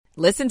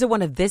Listen to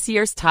one of this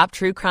year's top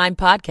true crime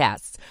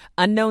podcasts.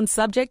 Unknown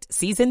Subject,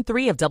 Season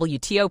 3 of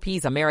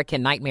WTOP's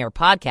American Nightmare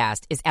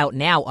podcast is out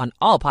now on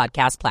all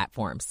podcast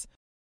platforms.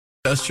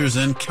 Protesters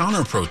and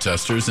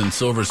counter-protesters in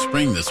Silver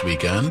Spring this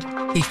weekend.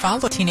 He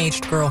followed a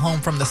teenage girl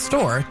home from the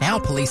store. Now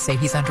police say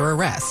he's under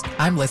arrest.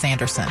 I'm Liz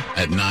Anderson.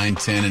 At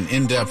 9:10, an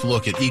in-depth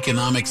look at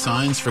economic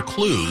signs for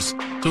clues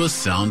to a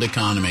sound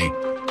economy.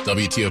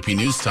 WTOP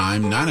News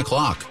Time, 9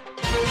 o'clock.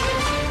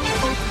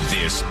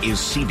 This is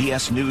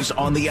CBS News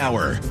on the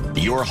Hour,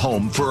 your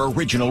home for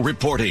original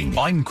reporting.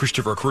 I'm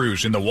Christopher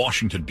Cruz in the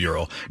Washington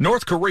Bureau.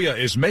 North Korea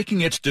is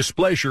making its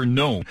displeasure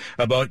known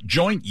about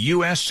joint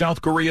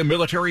U.S.-South Korea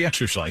military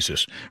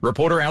exercises.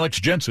 Reporter Alex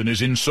Jensen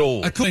is in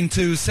Seoul. According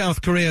to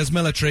South Korea's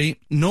military,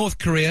 North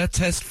Korea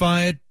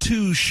test-fired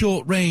 2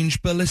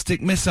 short-range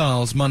ballistic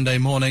missiles Monday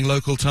morning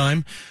local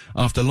time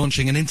after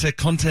launching an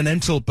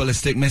intercontinental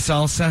ballistic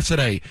missile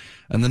Saturday.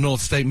 And the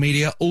North State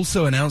media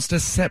also announced a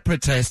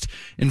separate test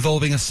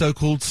involving a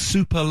so-called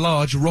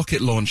super-large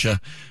rocket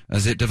launcher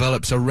as it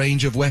develops a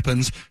range of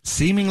weapons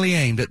seemingly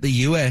aimed at the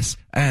U.S.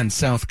 and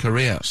South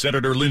Korea.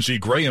 Senator Lindsey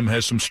Graham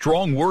has some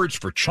strong words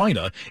for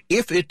China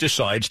if it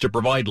decides to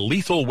provide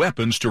lethal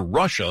weapons to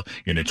Russia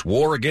in its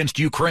war against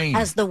Ukraine.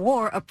 As the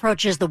war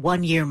approaches the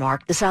 1-year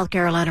mark, the South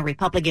Carolina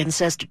Republican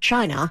says to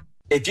China,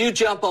 if you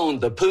jump on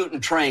the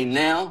Putin train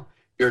now,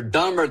 you're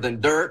dumber than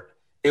dirt.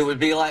 It would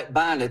be like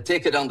buying a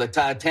ticket on the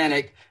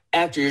Titanic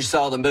after you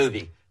saw the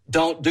movie.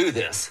 Don't do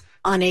this.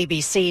 On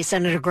ABC,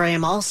 Senator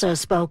Graham also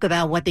spoke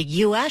about what the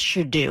U.S.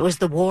 should do as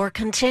the war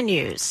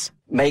continues.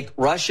 Make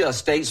Russia a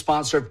state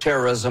sponsor of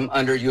terrorism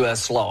under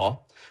U.S.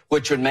 law,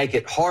 which would make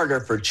it harder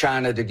for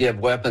China to give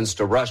weapons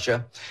to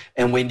Russia.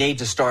 And we need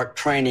to start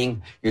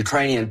training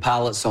Ukrainian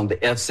pilots on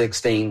the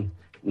F-16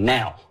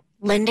 now.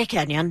 Linda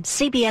Kenyon,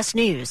 CBS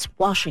News,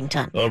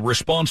 Washington. A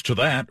response to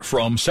that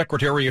from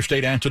Secretary of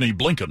State Antony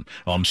Blinken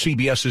on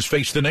CBS's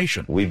Face the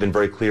Nation. We've been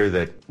very clear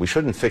that we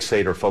shouldn't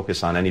fixate or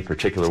focus on any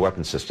particular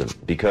weapon system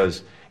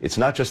because it's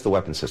not just the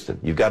weapon system.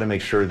 You've got to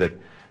make sure that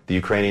the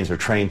Ukrainians are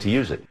trained to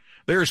use it.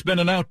 There's been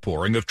an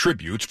outpouring of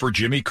tributes for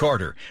Jimmy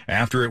Carter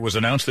after it was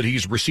announced that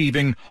he's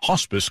receiving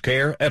hospice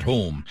care at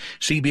home.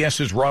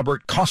 CBS's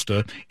Robert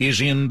Costa is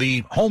in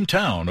the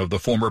hometown of the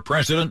former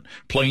president,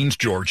 Plains,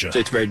 Georgia.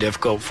 It's very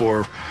difficult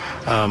for,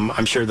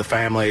 I'm sure, the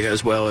family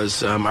as well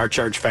as our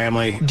church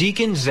family.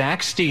 Deacon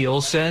Zach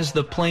Steele says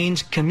the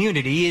Plains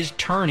community is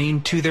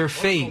turning to their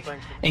faith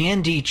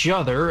and each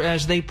other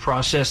as they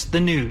process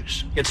the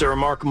news. It's a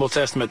remarkable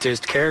testament to his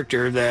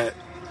character that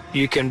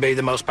you can be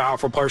the most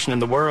powerful person in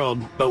the world,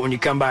 but when you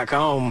come back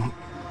home,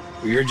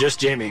 you're just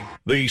Jimmy.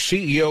 The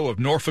CEO of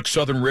Norfolk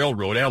Southern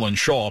Railroad, Alan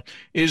Shaw,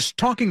 is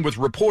talking with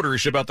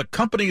reporters about the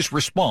company's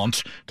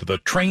response to the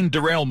train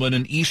derailment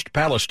in East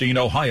Palestine,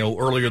 Ohio,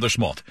 earlier this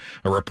month.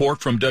 A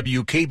report from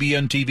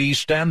WKBN-TV's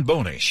Stan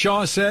Boney.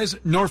 Shaw says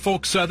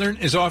Norfolk Southern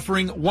is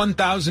offering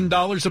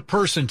 $1,000 a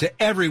person to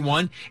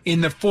everyone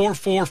in the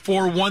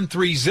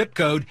 44413 zip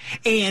code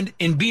and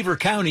in Beaver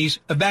County's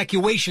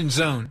evacuation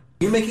zone.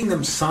 Are you making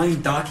them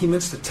sign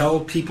documents to tell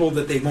people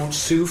that they won't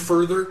sue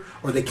further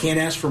or they can't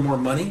ask for more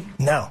money?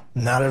 No,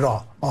 not at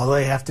all. All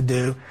they have to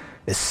do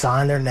is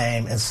sign their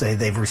name and say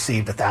they've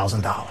received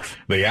 $1,000.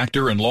 The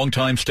actor and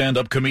longtime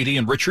stand-up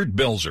comedian Richard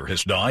Belzer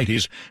has died.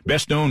 His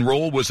best-known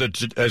role was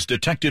as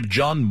Detective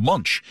John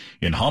Munch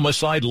in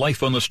Homicide,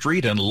 Life on the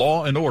Street, and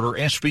Law and Order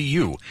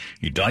SVU.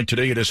 He died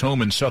today at his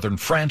home in southern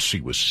France.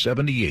 He was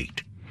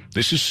 78.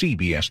 This is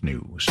CBS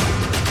News.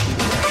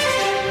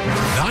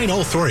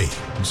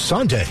 9:03,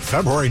 Sunday,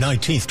 February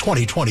 19th,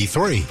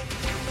 2023.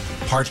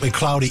 Partly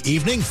cloudy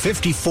evening,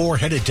 54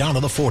 headed down to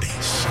the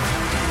 40s.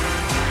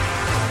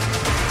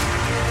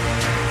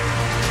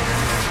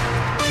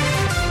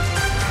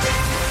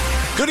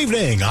 Good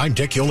evening, I'm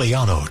Dick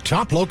Iuliano.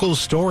 Top local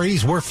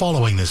stories we're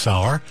following this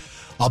hour.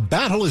 A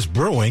battle is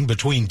brewing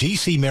between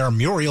D.C. Mayor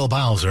Muriel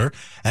Bowser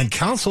and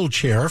Council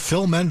Chair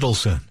Phil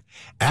Mendelson.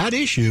 At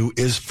issue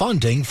is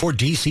funding for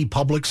D.C.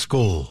 public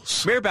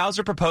schools. Mayor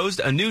Bowser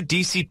proposed a new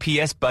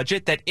DCPS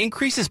budget that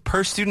increases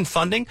per-student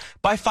funding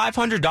by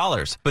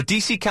 $500. But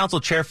D.C. Council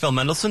Chair Phil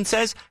Mendelson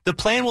says the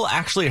plan will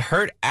actually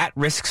hurt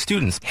at-risk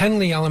students.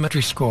 Henley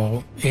Elementary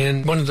School,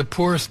 in one of the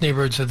poorest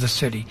neighborhoods of the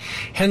city.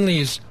 Henley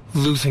is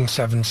losing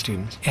 7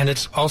 students, and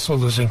it's also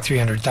losing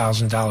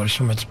 $300,000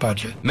 from its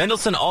budget.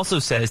 Mendelson also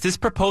says this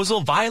proposal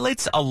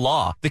violates a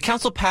law the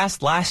council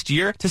passed last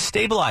year to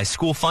stabilize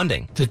school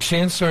funding. The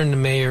chancellor and the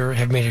mayor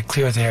have made it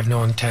clear they have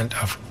no intent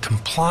of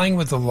complying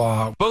with the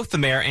law. Both the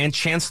mayor and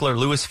Chancellor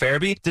Louis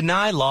Farabee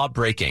deny law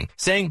breaking,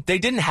 saying they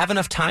didn't have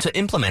enough time to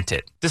implement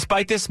it.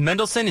 Despite this,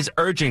 Mendelson is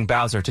urging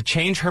Bowser to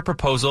change her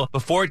proposal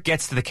before it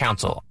gets to the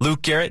council.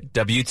 Luke Garrett,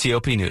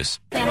 WTOP News.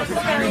 The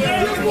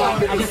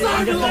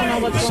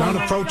sound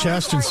of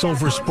protest in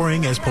Silver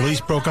Spring as police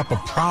broke up a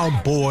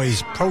Proud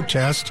Boys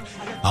protest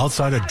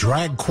outside a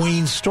drag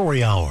queen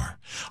story hour.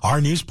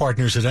 Our news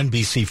partners at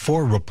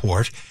NBC4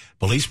 report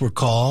police were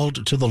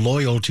called to the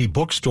Loyalty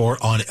Bookstore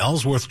on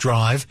Ellsworth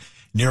Drive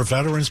near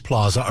Veterans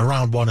Plaza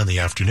around 1 in the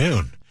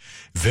afternoon.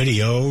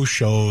 Video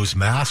shows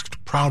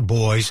masked Proud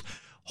Boys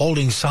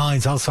holding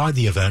signs outside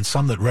the event,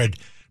 some that read,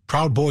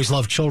 "Proud Boys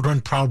love children,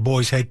 Proud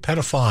Boys hate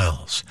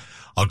pedophiles."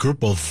 A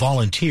group of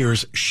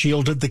volunteers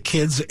shielded the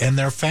kids and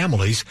their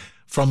families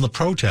from the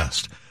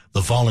protest.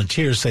 The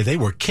volunteers say they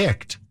were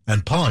kicked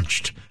and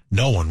punched.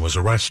 No one was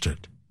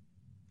arrested.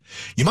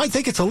 You might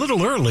think it's a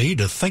little early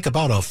to think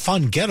about a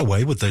fun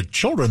getaway with the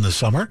children this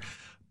summer,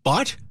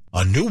 but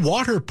a new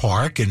water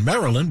park in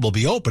Maryland will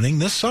be opening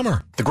this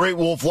summer. The Great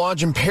Wolf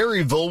Lodge in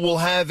Perryville will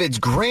have its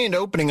grand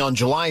opening on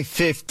July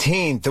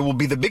 15th. It will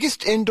be the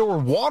biggest indoor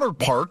water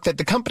park that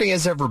the company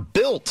has ever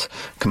built,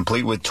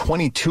 complete with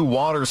 22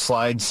 water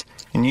slides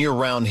and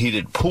year-round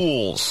heated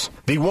pools.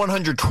 The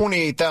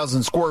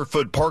 128,000 square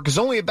foot park is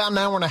only about an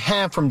hour and a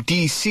half from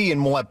D.C.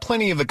 and will have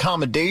plenty of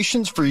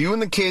accommodations for you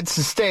and the kids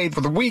to stay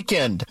for the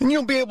weekend. And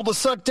you'll be able to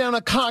suck down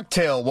a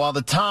cocktail while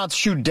the tots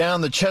shoot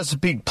down the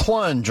Chesapeake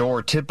Plunge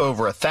or tip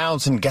over a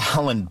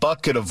 1,000-gallon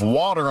bucket of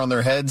water on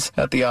their heads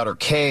at the Otter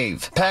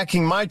Cave.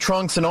 Packing my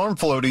trunks and arm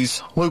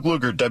floaties, Luke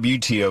Luger,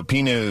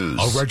 WTOP News.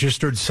 A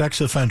registered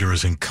sex offender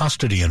is in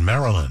custody in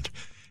Maryland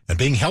and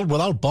being held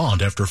without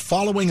bond after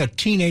following a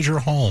teenager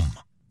home.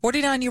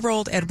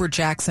 49-year-old Edward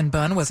Jackson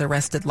Bunn was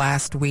arrested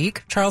last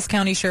week. Charles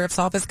County Sheriff's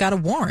Office got a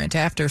warrant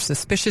after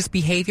suspicious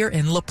behavior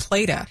in La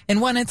Plata. In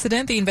one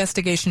incident, the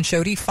investigation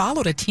showed he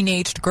followed a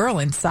teenaged girl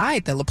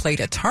inside the La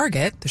Plata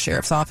Target. The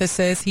Sheriff's Office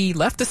says he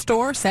left the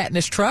store, sat in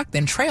his truck,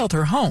 then trailed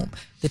her home.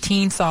 The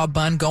teen saw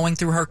Bunn going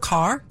through her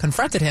car,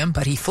 confronted him,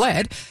 but he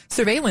fled.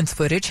 Surveillance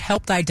footage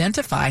helped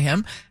identify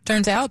him.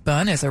 Turns out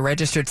Bunn is a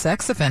registered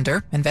sex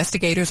offender.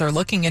 Investigators are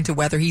looking into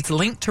whether he's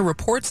linked to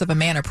reports of a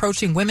man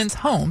approaching women's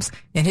homes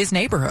in his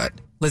neighborhood.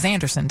 Liz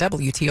Anderson,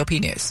 WTOP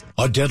News.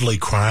 A deadly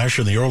crash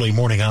in the early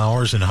morning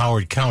hours in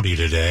Howard County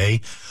today.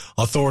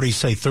 Authorities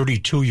say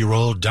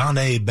 32-year-old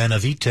Dane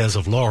Benavides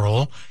of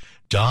Laurel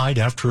died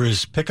after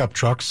his pickup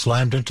truck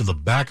slammed into the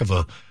back of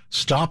a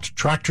stopped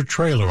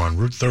tractor-trailer on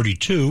Route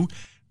 32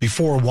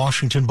 before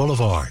Washington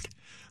Boulevard.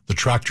 The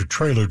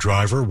tractor-trailer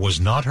driver was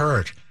not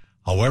hurt.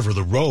 However,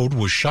 the road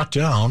was shut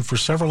down for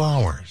several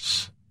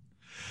hours.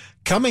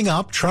 Coming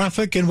up,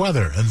 traffic and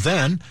weather, and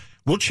then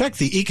we'll check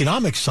the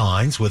economic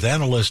signs with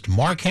analyst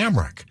Mark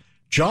Hamrick.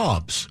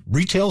 Jobs,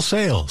 retail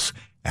sales,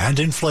 and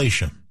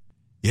inflation.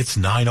 It's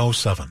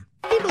 9:07.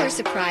 People are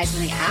surprised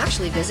when they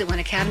actually visit one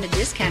of Cabinet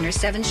Discounter's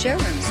 7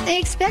 showrooms. They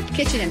expect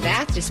kitchen and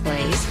bath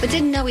displays, but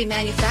didn't know we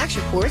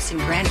manufacture quartz and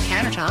granite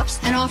countertops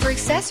and offer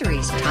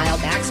accessories, tile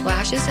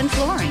backsplashes, and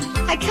flooring.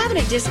 At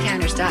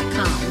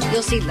CabinetDiscounters.com,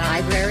 you'll see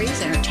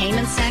libraries,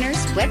 entertainment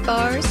centers, wet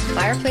bars,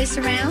 fireplace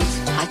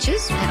surrounds,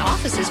 hutches, and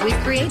offices we've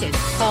created.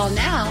 Call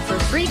now for a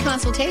free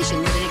consultation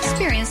with an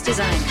experienced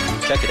designer.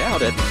 Check it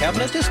out at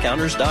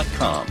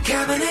CabinetDiscounters.com.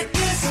 Cabinet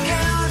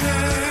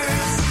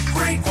Discounters.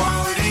 Great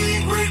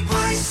quality, great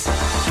price.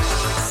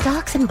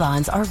 Stocks and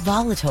bonds are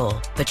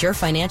volatile, but your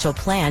financial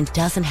plan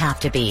doesn't have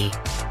to be.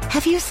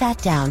 Have you sat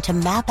down to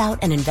map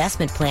out an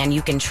investment plan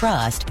you can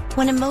trust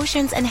when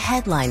emotions and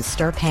headlines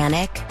stir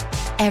panic?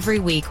 Every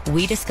week,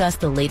 we discuss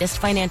the latest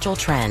financial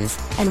trends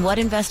and what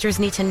investors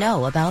need to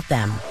know about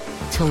them.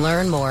 To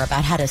learn more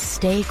about how to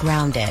stay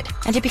grounded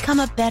and to become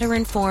a better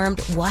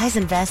informed, wise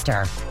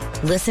investor,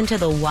 listen to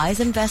The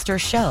Wise Investor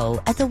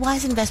Show at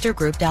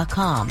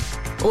thewiseinvestorgroup.com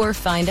or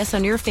find us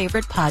on your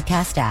favorite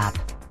podcast app.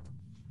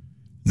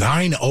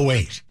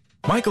 9:08.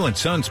 Michael &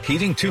 Son's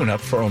heating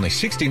tune-up for only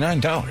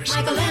 $69.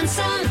 Michael &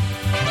 Son.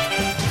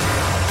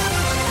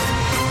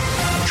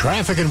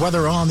 Traffic and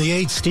weather on the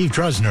 8th. Steve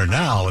Dresner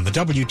now in the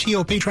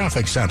WTOP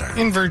Traffic Center.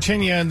 In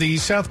Virginia, on the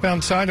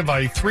southbound side of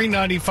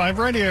I-395,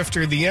 right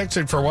after the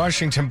exit for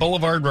Washington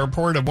Boulevard,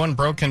 report of one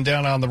broken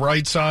down on the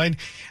right side.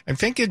 I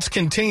think it's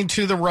contained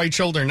to the right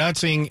shoulder. Not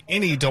seeing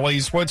any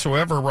delays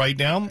whatsoever right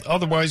now.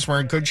 Otherwise, we're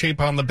in good shape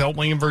on the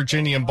Beltway in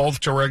Virginia in both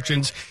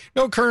directions.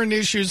 No current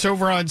issues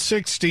over on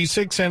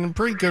 66 and a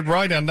pretty good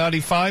ride on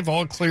 95.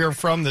 All clear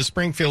from the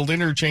Springfield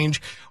interchange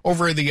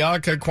over the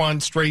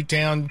Occoquan straight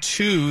down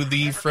to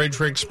the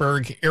Fredericksburg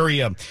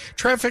area.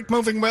 Traffic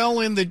moving well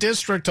in the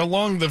district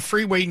along the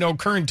freeway. No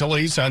current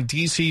delays on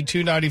DC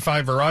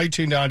 295 or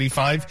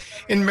I-295.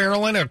 In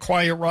Maryland, a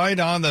quiet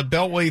ride on the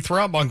Beltway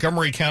throughout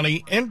Montgomery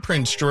County and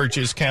Prince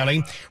George's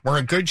County. We're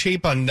in good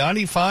shape on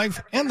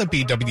 95 and the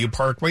BW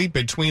Parkway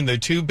between the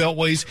two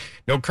beltways.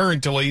 No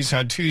current delays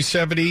on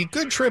 270.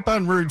 Good trip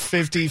on Route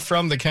 50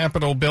 from the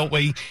Capitol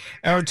Beltway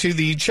out to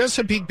the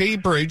Chesapeake Bay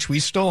Bridge. We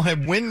still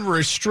have wind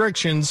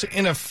restrictions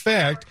in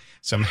effect.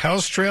 Some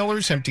house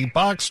trailers, empty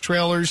box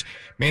trailers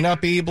may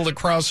not be able to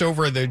cross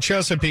over the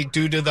Chesapeake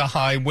due to the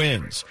high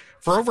winds.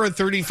 For over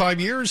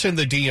 35 years in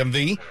the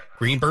DMV,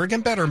 Greenberg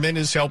and Betterman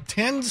has helped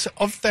tens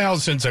of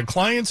thousands of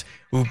clients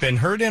who've been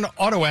hurt in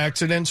auto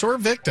accidents or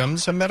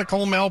victims of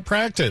medical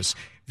malpractice.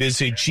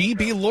 Visit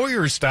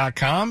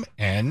gblawyers.com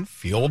and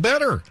feel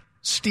better.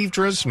 Steve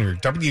Dresner,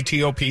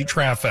 WTOP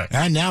Traffic.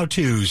 And now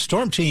to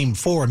Storm Team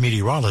 4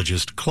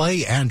 meteorologist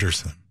Clay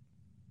Anderson.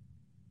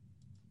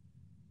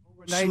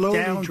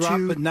 Slowly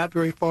drop, but not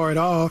very far at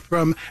all,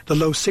 from the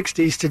low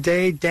 60s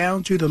today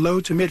down to the low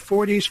to mid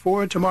 40s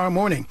for tomorrow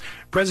morning.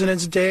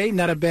 President's Day,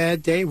 not a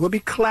bad day. Will be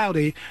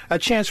cloudy. A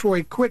chance for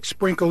a quick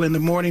sprinkle in the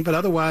morning, but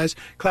otherwise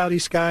cloudy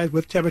skies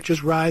with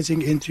temperatures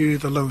rising into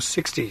the low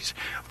 60s.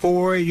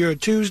 For your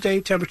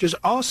Tuesday, temperatures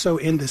also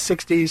in the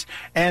 60s,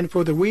 and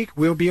for the week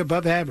will be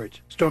above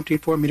average. Storm Team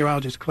 4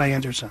 meteorologist Clay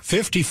Anderson.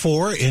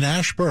 54 in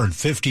Ashburn,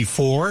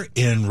 54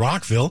 in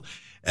Rockville.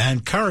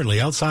 And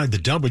currently outside the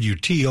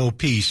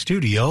WTOP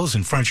studios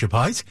in Friendship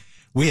Heights,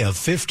 we have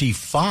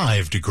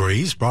 55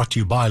 degrees, brought to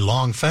you by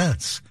Long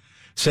Fence.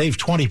 Save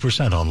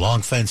 20% on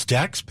Long Fence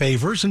decks,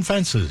 pavers, and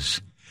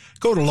fences.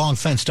 Go to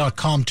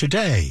longfence.com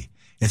today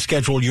and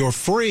schedule your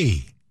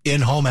free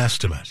in-home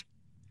estimate.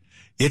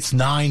 It's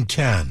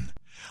 9:10.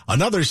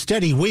 Another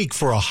steady week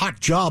for a hot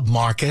job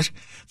market.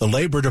 The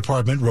Labor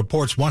Department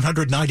reports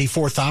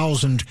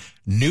 194,000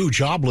 new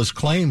jobless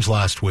claims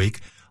last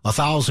week,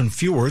 1,000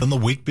 fewer than the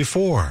week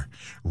before.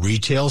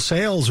 Retail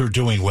sales are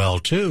doing well,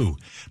 too.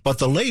 But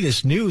the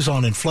latest news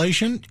on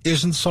inflation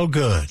isn't so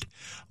good.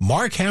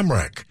 Mark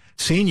Hemrick,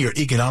 senior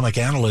economic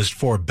analyst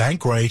for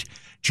Bankrate,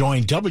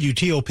 joined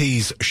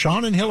WTOP's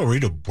Sean and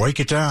Hillary to break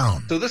it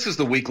down. So this is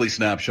the weekly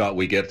snapshot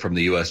we get from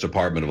the U.S.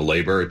 Department of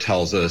Labor. It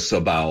tells us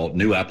about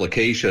new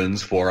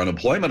applications for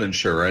unemployment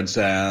insurance,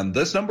 and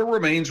this number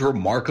remains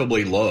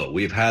remarkably low.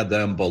 We've had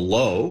them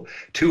below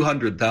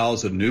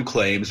 200,000 new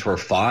claims for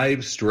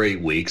 5 straight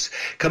weeks,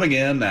 coming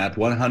in at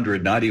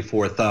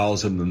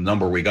 194,000, the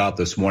number we got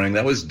this morning.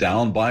 That was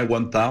down by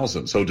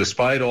 1,000. So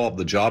despite all of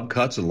the job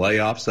cuts and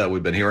layoffs that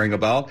we've been hearing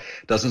about,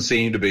 doesn't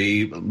seem to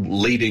be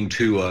leading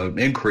to an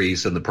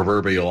increase in the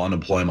proverbial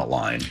unemployment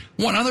line.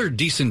 One other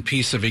decent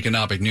piece of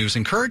economic news,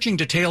 encouraging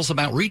details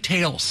about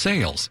retail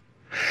sales.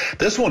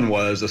 This one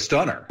was a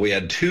stunner. We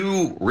had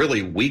 2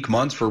 really weak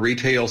months for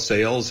retail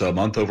sales,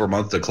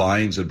 month-over-month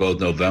declines in both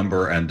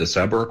November and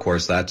December. Of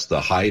course, that's the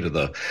height of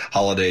the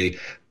holiday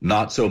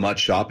not so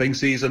much shopping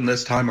season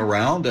this time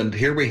around. And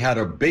here we had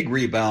a big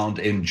rebound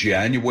in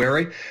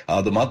January.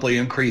 The monthly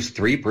increase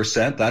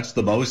 3%. That's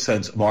the most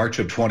since March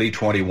of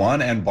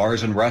 2021. And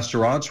bars and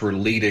restaurants were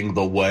leading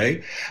the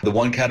way. The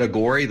one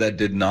category that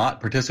did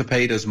not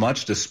participate as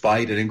much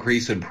despite an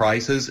increase in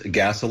prices,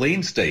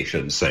 gasoline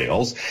station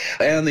sales.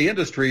 And the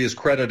industry is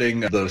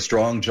crediting the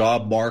strong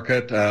job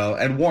market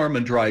and warm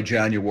and dry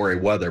January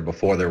weather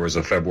before there was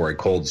a February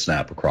cold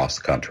snap across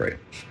the country.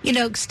 You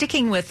know,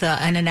 sticking with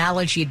an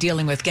analogy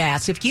dealing with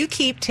gas, if you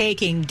keep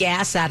taking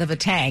gas out of a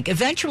tank,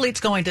 eventually it's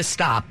going to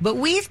stop. But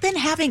we've been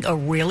having a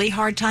really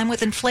hard time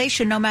with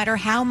inflation no matter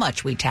how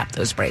much we tap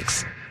those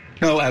brakes.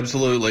 No,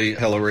 absolutely,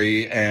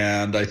 Hillary.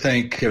 And I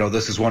think,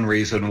 this is one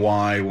reason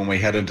why when we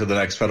head into the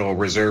next Federal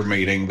Reserve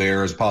meeting,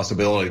 there's a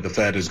possibility the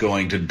Fed is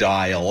going to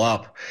dial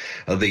up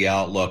the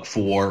outlook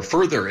for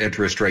further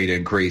interest rate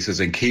increases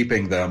and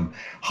keeping them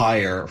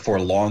higher for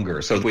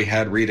longer. So we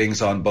had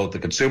readings on both the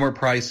consumer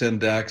price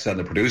index and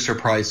the producer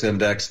price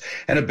index,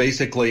 and it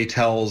basically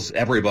tells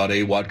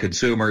everybody what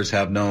consumers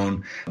have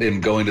known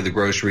in going to the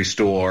grocery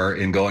store,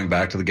 in going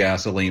back to the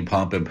gasoline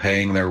pump and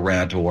paying their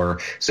rent, or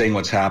seeing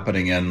what's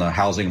happening in the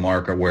housing market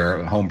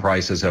where home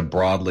prices have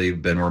broadly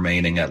been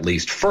remaining at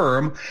least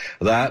firm.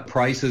 That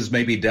prices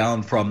may be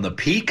down from the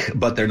peak,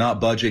 but they're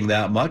not budging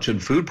that much,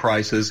 and food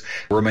prices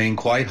remain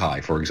quite high,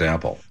 for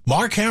example.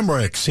 Mark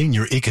Hemrick,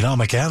 senior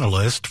economic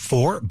analyst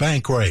for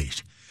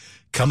Bankrate.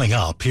 Coming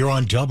up here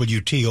on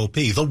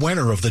WTOP, the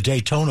winner of the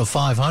Daytona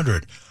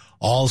 500.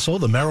 Also,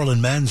 the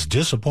Maryland men's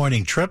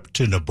disappointing trip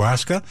to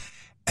Nebraska.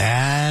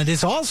 And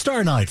it's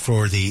All-Star night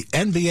for the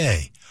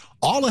NBA.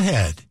 All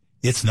ahead,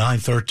 it's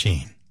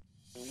 9:13.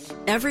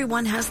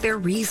 Everyone has their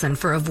reason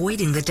for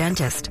avoiding the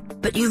dentist,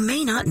 but you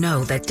may not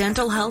know that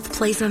dental health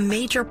plays a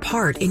major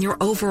part in your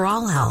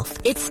overall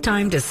health. It's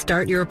time to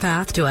start your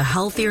path to a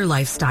healthier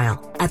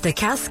lifestyle. At the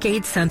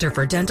Cascade Center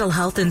for Dental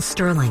Health in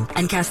Sterling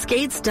and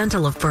Cascades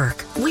Dental of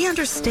Burke, we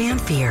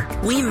understand fear.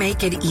 We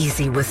make it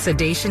easy with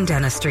sedation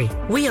dentistry.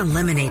 We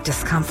eliminate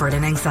discomfort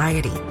and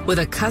anxiety with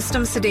a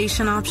custom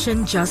sedation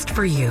option just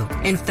for you.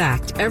 In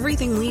fact,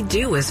 everything we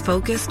do is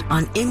focused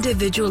on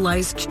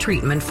individualized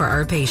treatment for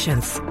our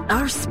patients.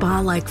 Our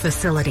spa-like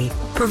facility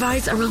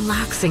provides a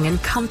relaxing and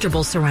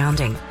comfortable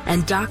surrounding,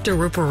 and Dr.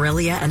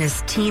 Ruparelia and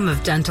his team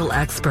of dental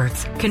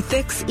experts can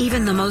fix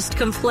even the most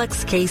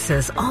complex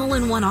cases all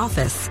in one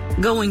office.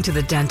 Going to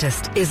the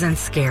dentist isn't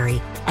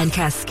scary, and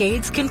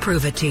Cascades can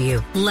prove it to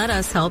you. Let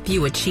us help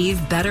you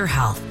achieve better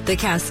health. The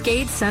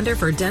Cascades Center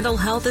for Dental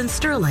Health in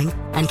Sterling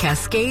and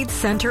Cascades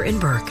Center in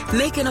Burke.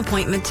 Make an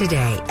appointment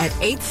today at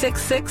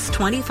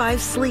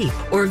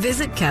 866-25-SLEEP or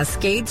visit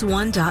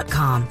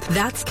Cascades1.com.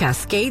 That's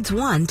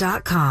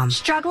Cascades1.com.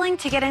 Struggling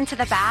to get into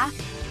the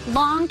bath?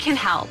 Long can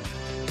help.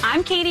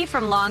 I'm Katie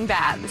from Long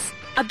Baths.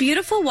 A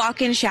beautiful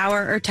walk-in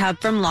shower or tub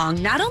from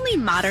Long not only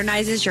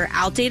modernizes your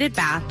outdated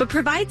bath, but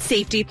provides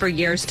safety for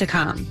years to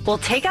come. We'll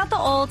take out the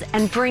old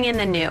and bring in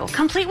the new,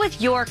 complete with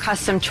your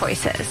custom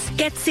choices.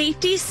 Get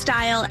safety,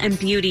 style, and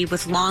beauty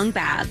with Long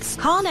Baths.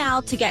 Call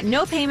now to get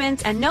no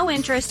payments and no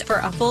interest for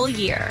a full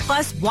year,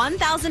 plus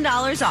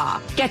 $1,000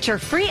 off. Get your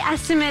free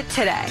estimate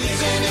today.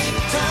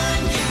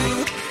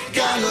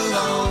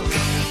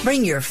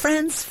 Bring your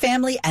friends,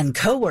 family, and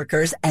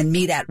coworkers and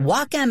meet at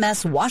Walk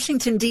MS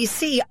Washington,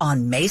 D.C.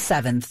 on May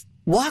 7th.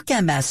 Walk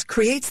MS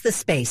creates the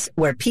space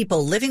where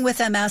people living with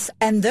MS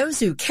and those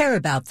who care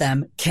about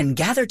them can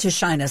gather to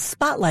shine a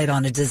spotlight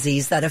on a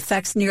disease that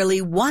affects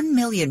nearly 1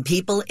 million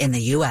people in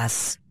the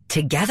U.S.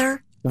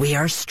 Together, we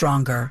are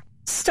stronger.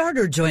 Start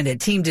or join a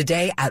team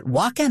today at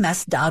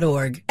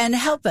walkms.org and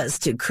help us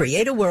to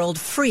create a world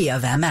free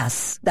of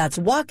MS. That's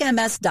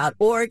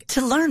walkms.org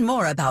to learn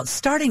more about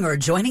starting or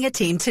joining a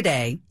team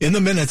today. In the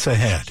minutes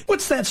ahead.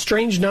 What's that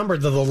strange number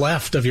to the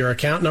left of your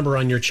account number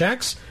on your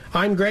checks?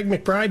 I'm Greg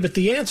McBride, but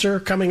the answer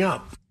coming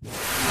up.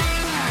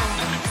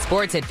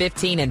 Sports at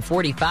 15 and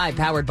 45,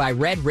 powered by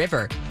Red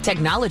River.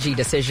 Technology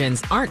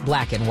decisions aren't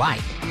black and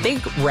white.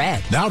 Think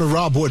red. Now to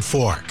Rob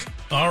Woodfork.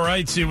 All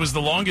right, it was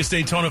the longest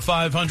Daytona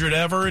 500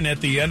 ever, and at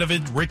the end of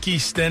it, Ricky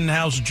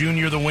Stenhouse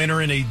Jr., the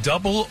winner in a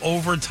double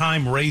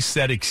overtime race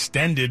that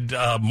extended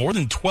more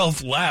than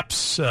 12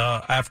 laps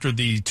after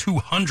the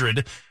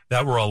 200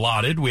 that were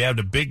allotted. We had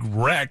a big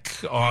wreck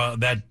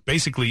that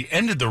basically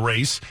ended the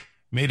race,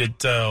 made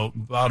it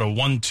about a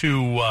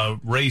 1-2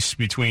 race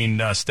between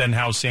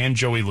Stenhouse and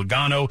Joey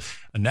Logano.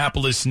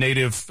 Annapolis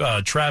native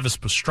Travis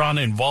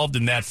Pastrana involved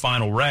in that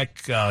final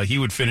wreck. He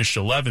would finish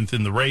 11th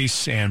in the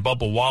race, and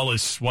Bubba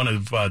Wallace, one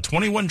of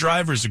 21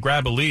 drivers to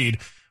grab a lead,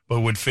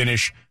 but would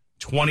finish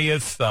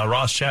 20th.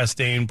 Ross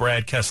Chastain,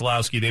 Brad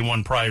Keselowski, they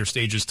won prior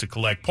stages to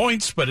collect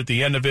points, but at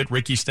the end of it,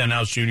 Ricky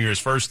Stenhouse Jr.'s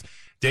first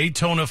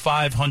Daytona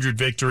 500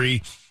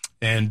 victory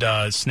and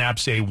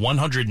snaps a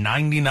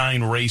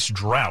 199-race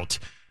drought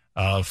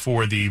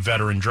for the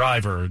veteran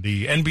driver.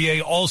 The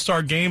NBA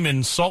All-Star Game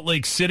in Salt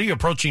Lake City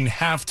approaching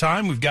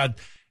halftime. We've got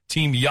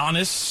Team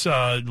Giannis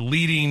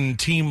leading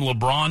Team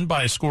LeBron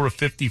by a score of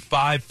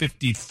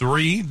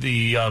 55-53.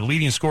 The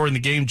leading scorer in the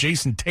game,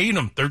 Jason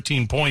Tatum,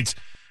 13 points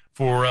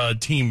for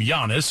Team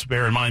Giannis.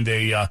 Bear in mind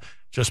they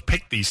just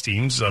picked these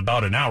teams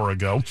about an hour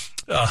ago.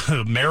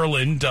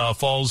 Maryland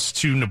falls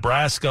to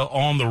Nebraska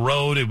on the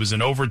road. It was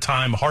an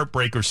overtime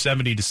heartbreaker,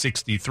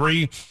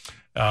 70-63.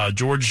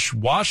 George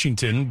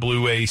Washington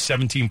blew a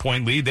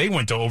 17-point lead. They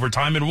went to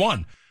overtime and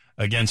won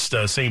against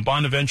St.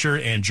 Bonaventure,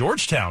 and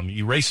Georgetown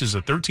erases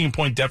a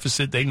 13-point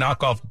deficit. They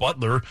knock off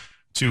Butler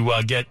to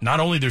get not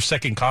only their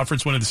second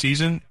conference win of the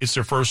season, it's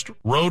their first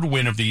road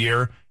win of the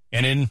year,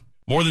 and in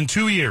more than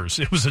 2 years.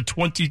 It was a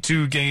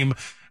 22-game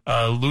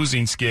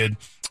losing skid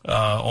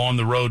on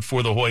the road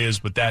for the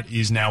Hoyas, but that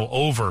is now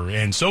over.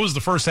 And so is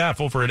the first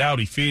half over at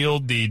Audi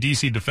Field. The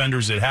D.C.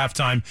 Defenders at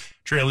halftime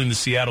trailing the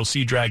Seattle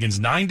Sea Dragons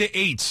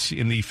 9-8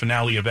 in the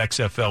finale of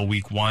XFL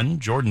Week 1.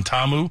 Jordan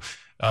Ta'amu,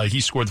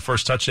 he scored the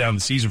first touchdown of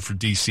the season for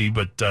D.C.,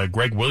 but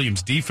Greg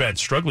Williams'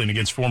 defense struggling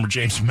against former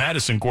James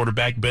Madison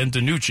quarterback Ben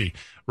DiNucci.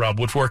 Rob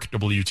Woodfork,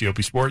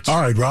 WTOP Sports.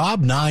 All right,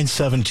 Rob,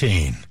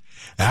 9:17.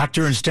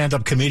 Actor and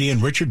stand-up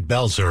comedian Richard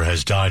Belzer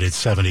has died at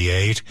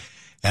 78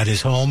 at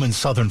his home in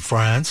southern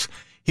France.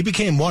 He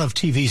became one of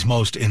TV's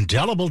most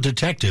indelible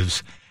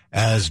detectives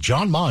as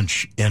John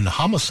Munch in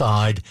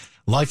Homicide,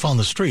 Life on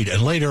the Street,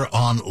 and later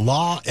on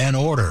Law and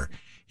Order.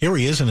 Here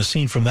he is in a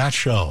scene from that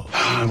show.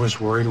 I was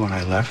worried when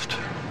I left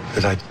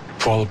that I'd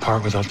fall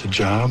apart without the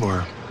job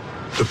or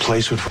the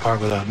place would fall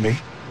apart without me.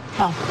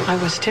 Well, I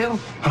was too.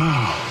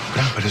 Oh,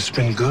 yeah, but it's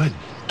been good.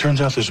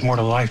 Turns out there's more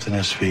to life than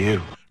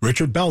SVU.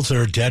 Richard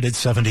Belzer, dead at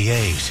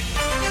 78.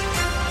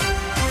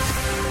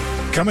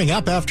 Coming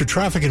up after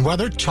traffic and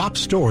weather, top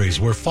stories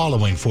we're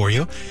following for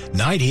you.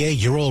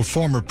 98-year-old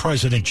former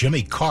President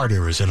Jimmy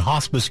Carter is in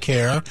hospice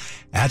care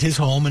at his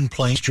home in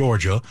Plains,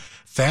 Georgia.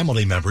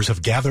 Family members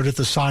have gathered at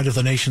the site of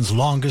the nation's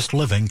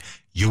longest-living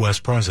U.S.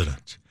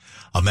 president.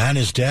 A man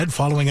is dead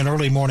following an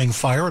early morning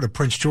fire at a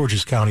Prince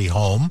George's County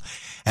home.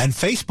 And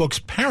Facebook's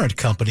parent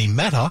company,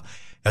 Meta,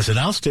 has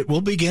announced it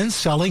will begin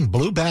selling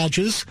blue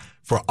badges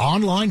for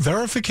online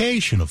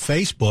verification of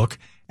Facebook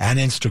and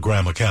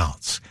Instagram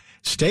accounts.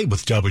 Stay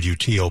with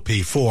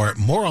WTOP for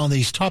more on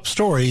these top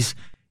stories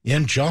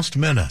in just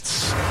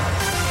minutes.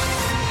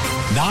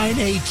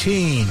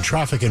 9:18,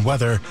 traffic and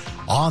weather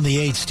on the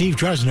 8. Steve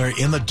Dresner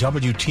in the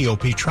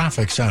WTOP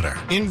Traffic Center.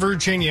 In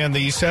Virginia, on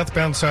the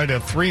southbound side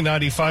of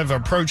 395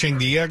 approaching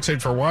the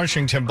exit for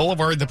Washington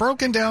Boulevard, the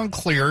broken down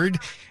cleared.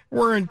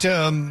 Weren't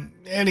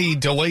any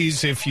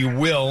delays, if you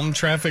will.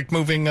 Traffic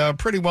moving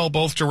pretty well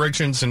both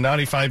directions in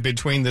 95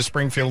 between the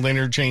Springfield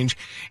interchange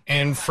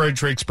and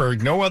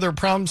Fredericksburg. No other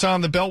problems on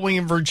the Beltway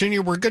in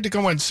Virginia. We're good to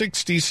go on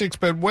 66,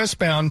 but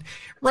westbound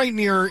right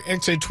near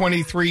exit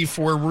 23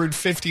 for Route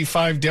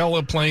 55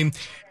 Delaplane.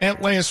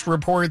 At last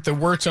report, the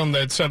work zone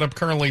that's set up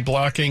currently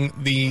blocking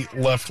the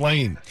left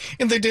lane.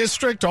 In the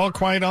district, all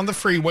quiet on the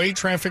freeway.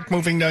 Traffic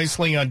moving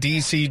nicely on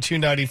DC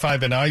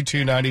 295 and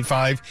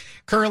I-295.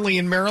 Currently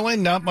in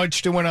Maryland, not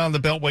much doing on the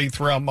Beltway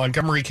throughout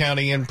Montgomery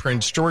County and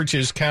Prince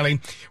George's County.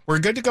 We're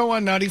good to go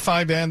on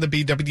 95 and the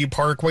BW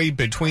Parkway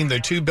between the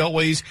two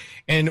beltways,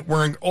 and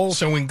we're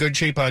also in good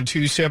shape on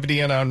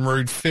 270 and on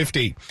Route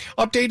 50.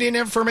 Updating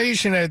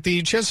information at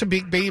the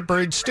Chesapeake Bay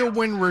Bridge, still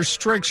wind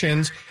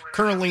restrictions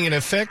currently in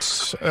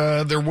effect.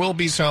 There will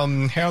be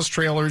some house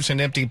trailers and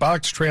empty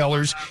box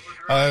trailers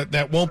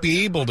that won't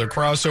be able to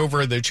cross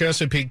over the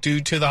Chesapeake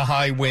due to the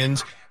high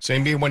winds. So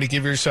you may want to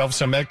give yourself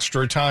some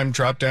extra time,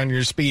 drop down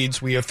your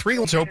speeds. We have 3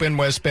 lanes open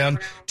westbound,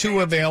 2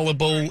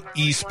 available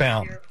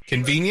eastbound.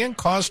 Convenient,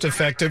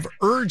 cost-effective,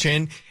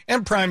 urgent,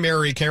 and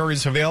primary care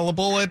is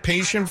available at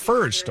Patient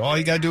First. All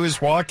you got to do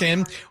is walk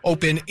in,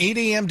 open 8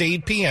 a.m. to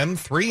 8 p.m.,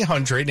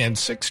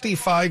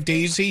 365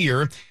 days a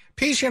year.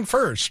 Patient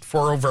First.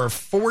 For over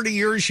 40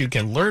 years, you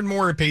can learn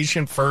more at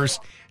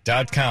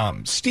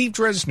patientfirst.com. Steve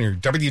Dresner,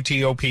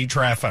 WTOP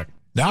Traffic.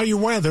 Now your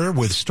weather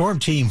with Storm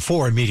Team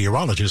 4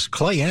 meteorologist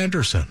Clay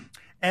Anderson.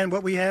 And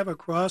what we have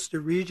across the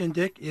region,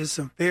 Dick, is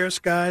some fair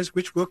skies,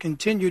 which will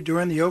continue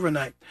during the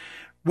overnight.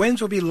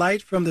 Winds will be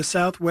light from the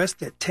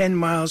southwest at 10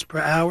 miles per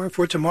hour.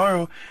 For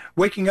tomorrow,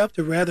 waking up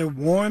to rather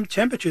warm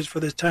temperatures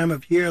for this time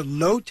of year.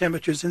 Low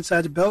temperatures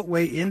inside the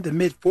Beltway in the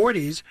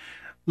mid-40s.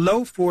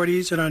 Low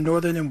 40s in our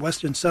northern and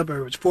western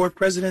suburbs. For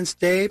President's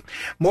Day,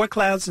 more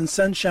clouds and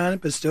sunshine,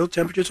 but still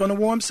temperatures on the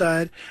warm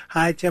side.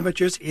 High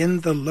temperatures in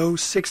the low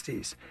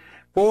 60s.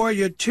 For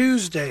your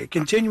Tuesday,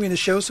 continuing to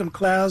show some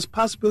clouds,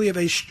 possibility of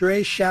a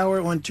stray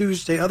shower on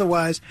Tuesday.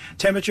 Otherwise,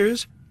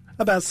 temperatures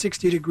about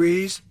 60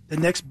 degrees. The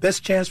next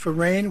best chance for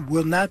rain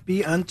will not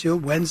be until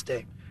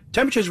Wednesday.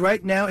 Temperatures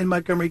right now in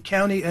Montgomery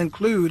County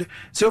include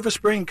Silver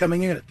Spring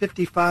coming in at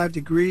 55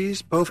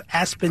 degrees, both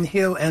Aspen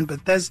Hill and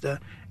Bethesda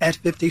at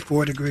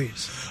 54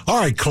 degrees. All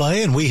right,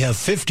 Clay, and we have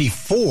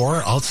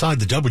 54 outside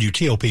the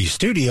WTOP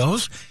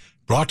studios,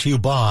 brought to you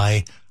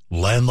by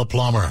Len the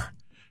Plumber.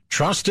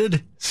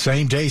 Trusted,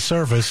 same-day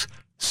service,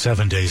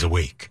 7 days a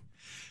week.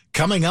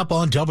 Coming up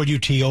on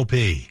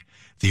WTOP,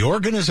 the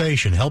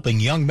organization helping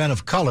young men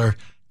of color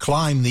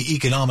climb the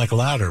economic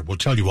ladder. We'll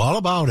tell you all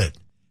about it.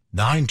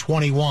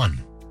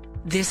 9:21.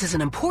 This is an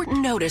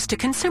important notice to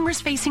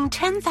consumers facing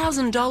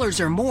 $10,000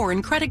 or more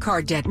in credit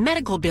card debt,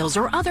 medical bills,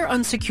 or other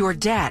unsecured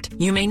debt.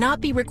 You may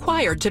not be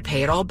required to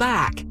pay it all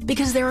back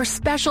because there are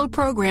special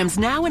programs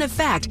now in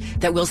effect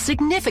that will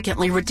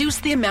significantly reduce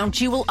the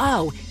amount you will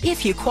owe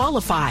if you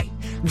qualify.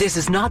 This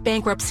is not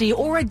bankruptcy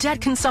or a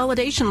debt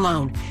consolidation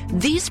loan.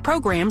 These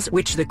programs,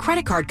 which the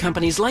credit card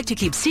companies like to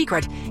keep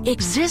secret,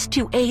 exist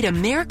to aid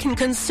American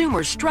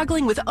consumers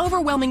struggling with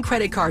overwhelming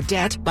credit card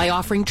debt by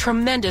offering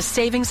tremendous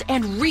savings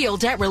and real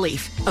debt relief.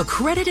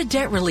 Accredited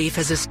Debt Relief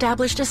has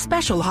established a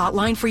special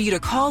hotline for you to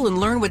call and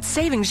learn what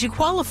savings you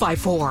qualify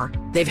for.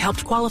 They've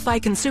helped qualify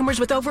consumers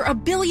with over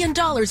 $1 billion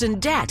in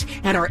debt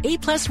and are A+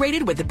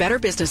 rated with the Better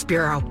Business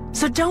Bureau.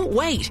 So don't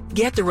wait.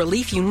 Get the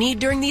relief you need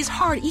during these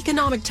hard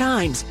economic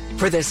times.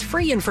 For this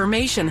free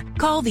information,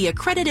 call the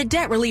Accredited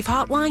Debt Relief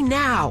Hotline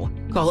now.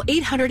 Call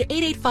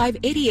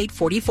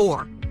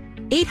 800-885-8844.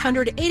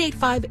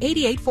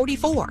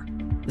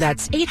 800-885-8844.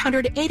 That's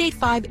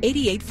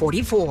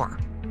 800-885-8844.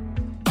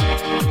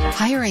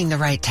 Hiring the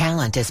right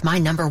talent is my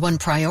 #1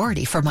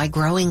 priority for my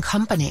growing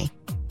company.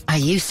 I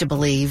used to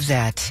believe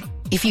that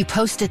if you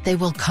post it, they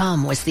will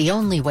come was the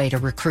only way to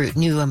recruit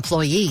new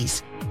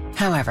employees.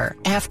 However,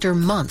 after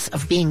months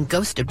of being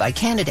ghosted by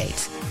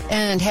candidates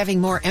and having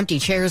more empty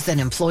chairs than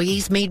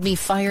employees made me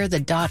fire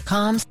the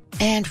 .coms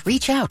and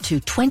reach out to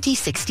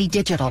 2060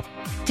 Digital.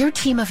 Their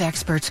team of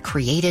experts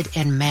created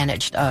and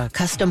managed a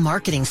custom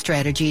marketing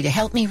strategy to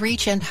help me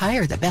reach and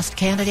hire the best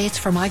candidates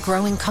for my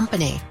growing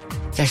company.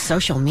 Their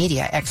social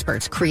media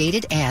experts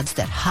created ads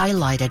that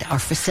highlighted our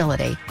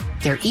facility.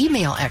 Their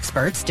email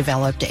experts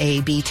developed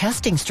A/B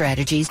testing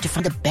strategies to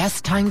find the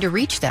best time to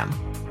reach them.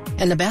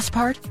 And the best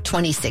part,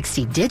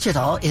 2060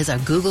 Digital is a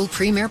Google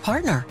Premier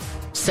Partner.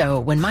 So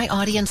when my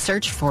audience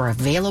searched for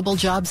available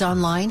jobs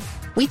online,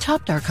 we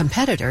topped our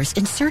competitors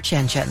in search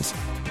engines.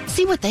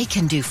 See what they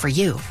can do for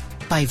you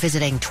by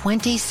visiting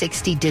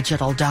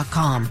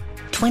 2060digital.com.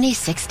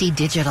 2060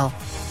 Digital,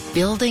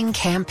 building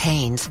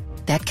campaigns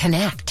that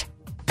connect.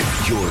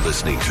 You're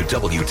listening to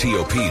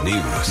WTOP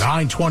News.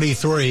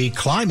 9:23,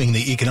 climbing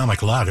the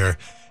economic ladder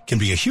can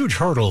be a huge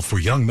hurdle for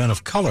young men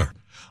of color.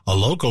 A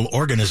local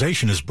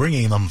organization is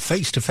bringing them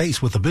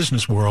face-to-face with the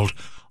business world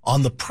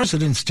on the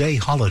President's Day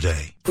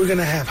holiday. We're going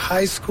to have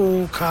high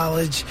school,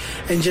 college,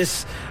 and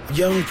just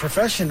young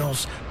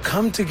professionals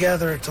come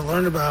together to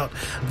learn about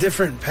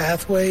different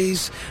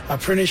pathways,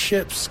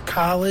 apprenticeships,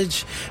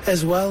 college,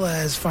 as well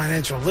as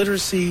financial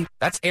literacy.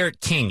 That's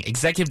Eric King,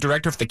 Executive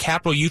Director of the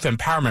Capital Youth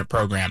Empowerment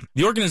Program.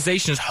 The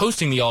organization is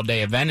hosting the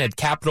all-day event at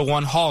Capital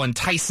One Hall in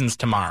Tysons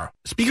tomorrow.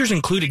 Speakers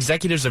include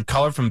executives of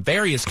color from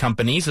various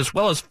companies, as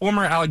well as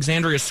former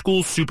Alexandria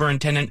School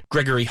Superintendent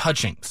Gregory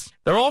Hutchings.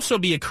 There will also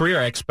be a career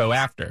expo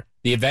after.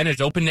 The event is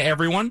open to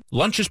everyone,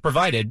 lunch is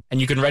provided, and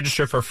you can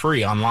register for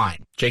free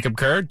online. Jacob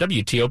Kerr,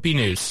 WTOP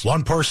News.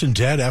 One person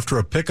dead after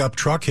a pickup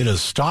truck hit a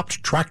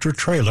stopped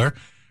tractor-trailer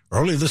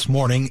early this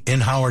morning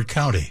in Howard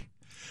County.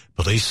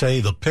 Police say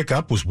the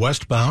pickup was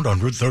westbound on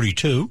Route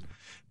 32.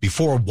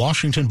 before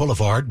Washington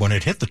Boulevard when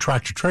it hit the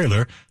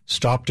tractor-trailer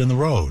stopped in the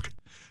road.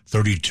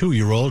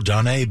 32-year-old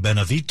Danae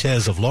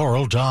Benavides of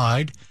Laurel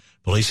died.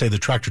 Police say the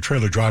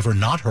tractor-trailer driver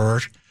not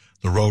hurt.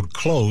 The road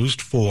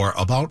closed for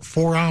about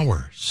 4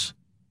 hours.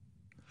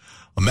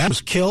 A man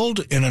was killed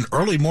in an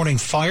early morning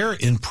fire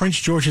in Prince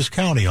George's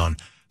County on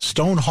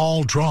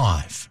Stonehall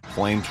Drive.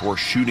 Flames were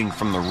shooting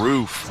from the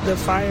roof. The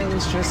fire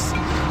was just,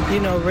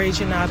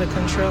 raging out of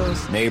control.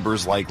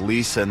 Neighbors like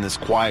Lisa in this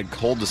quiet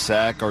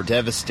cul-de-sac are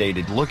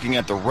devastated looking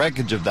at the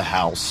wreckage of the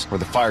house where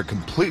the fire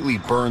completely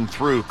burned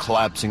through,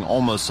 collapsing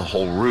almost the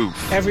whole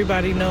roof.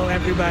 Everybody know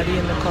everybody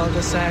in the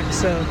cul-de-sac,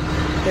 so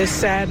it's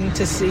saddened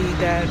to see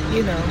that,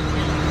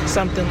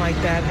 something like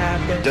that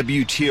happened.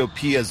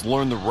 WTOP has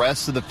learned the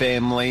rest of the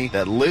family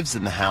that lives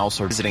in the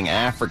house are visiting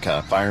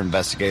Africa. Fire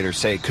investigators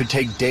say it could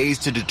take days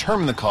to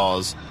determine the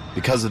cause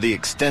because of the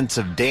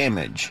extensive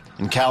damage.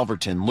 In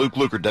Calverton, Luke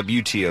Luker,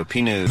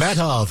 WTOP News.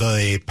 Meta,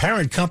 the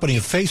parent company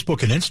of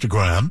Facebook and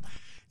Instagram,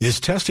 is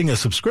testing a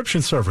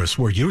subscription service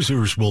where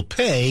users will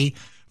pay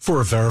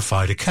for a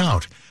verified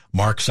account.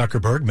 Mark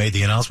Zuckerberg made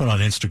the announcement on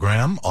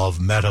Instagram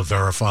of Meta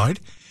Verified.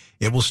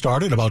 It will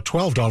start at about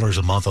 $12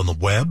 a month on the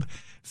web,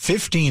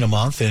 $15 a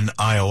month in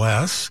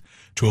iOS.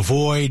 To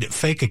avoid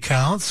fake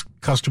accounts,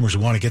 customers who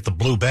want to get the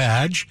blue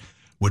badge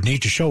would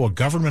need to show a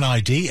government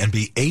ID and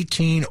be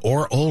 18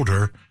 or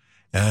older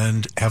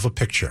and have a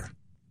picture.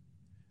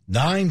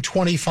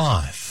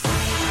 9:25.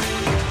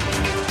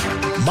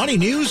 Money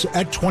news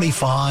at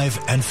 25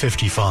 and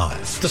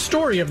 55. The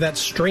story of that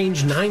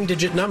strange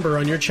 9-digit number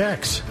on your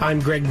checks.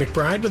 I'm Greg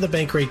McBride with the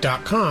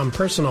Bankrate.com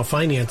Personal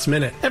Finance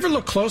Minute. Ever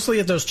look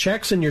closely at those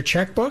checks in your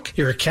checkbook?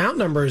 Your account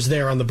number is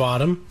there on the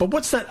bottom, but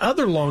what's that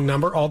other long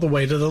number all the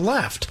way to the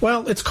left?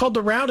 Well, it's called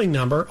the routing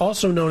number,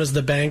 also known as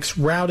the bank's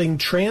routing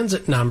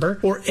transit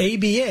number, or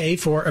ABA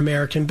for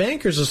American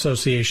Bankers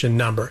Association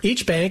number.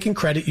 Each bank and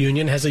credit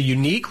union has a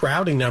unique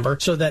routing number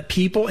so that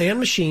people and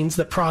machines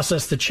that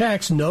process the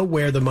checks know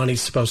where the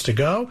money's supposed to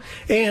go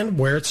and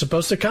where it's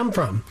supposed to come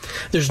from.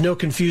 There's no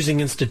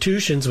confusing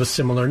institutions with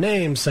similar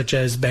names such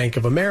as Bank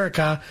of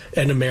America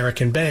and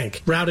American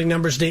Bank. Routing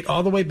numbers date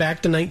all the way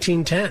back to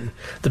 1910.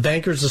 The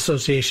Bankers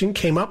Association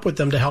came up with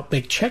them to help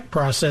make check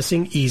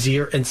processing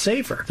easier and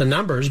safer. The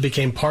numbers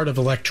became part of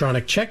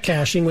electronic check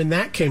cashing when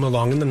that came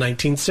along in the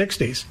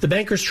 1960s. The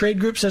Bankers Trade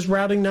Group says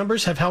routing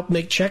numbers have helped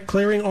make check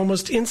clearing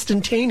almost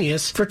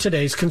instantaneous for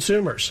today's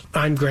consumers.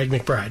 I'm Greg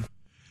McBride.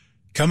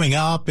 Coming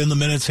up in the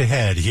minutes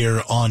ahead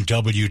here on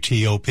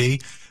WTOP,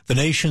 the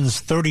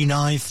nation's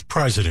 39th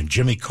president,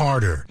 Jimmy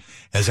Carter,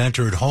 has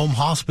entered home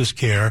hospice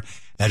care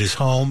at his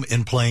home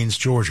in Plains,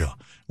 Georgia.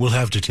 We'll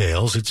have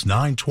details. It's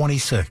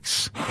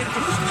 9:26.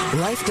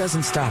 Life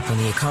doesn't stop when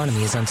the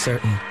economy is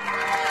uncertain.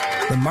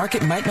 The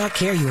market might not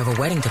care you have a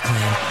wedding to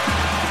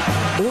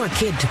plan or a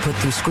kid to put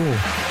through school.